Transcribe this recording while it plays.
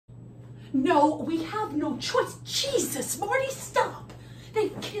No, we have no choice. Jesus, Marty, stop.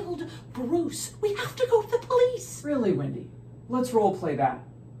 They've killed Bruce. We have to go to the police. Really, Wendy? Let's role play that.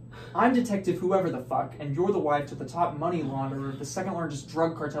 I'm Detective whoever the fuck, and you're the wife to the top money launderer of the second largest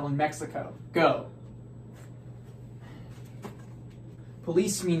drug cartel in Mexico. Go.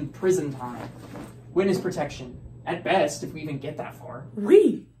 Police mean prison time. Witness protection. At best, if we even get that far.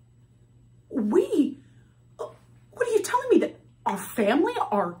 We? What are you telling me? That our family,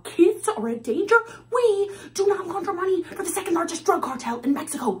 our kids are in danger? We do not launder money for the second largest drug cartel in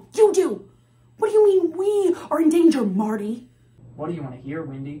Mexico. You do. What do you mean we are in danger, Marty? What do you want to hear,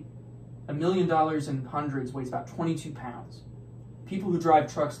 Wendy? $1 million in hundreds weighs about 22 pounds. People who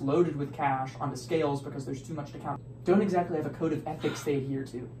drive trucks loaded with cash onto scales because there's too much to count don't exactly have a code of ethics they adhere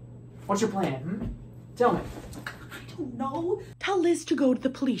to. What's your plan, Tell me. I don't know. Tell Liz to go to the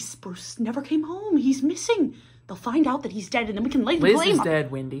police. Bruce never came home. He's missing. They'll find out that he's dead and then we can lay the blame on Liz is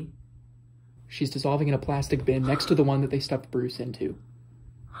dead, Wendy. She's dissolving in a plastic bin next to the one that they stuffed Bruce into.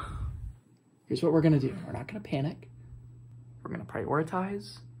 Here's what we're gonna do. We're not gonna panic. We're gonna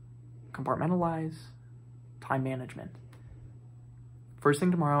prioritize, compartmentalize, time management. First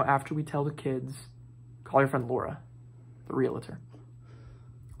thing tomorrow, after we tell the kids, call your friend Laura, the realtor.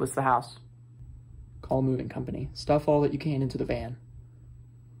 List the house. Call a moving company. Stuff all that you can into the van.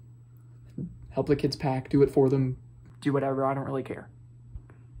 Help the kids pack, do it for them, do whatever, I don't really care.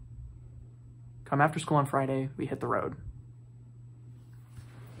 Come after school on Friday, we hit the road.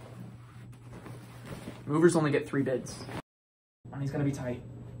 Movers only get 3 bids. Money's gonna be tight.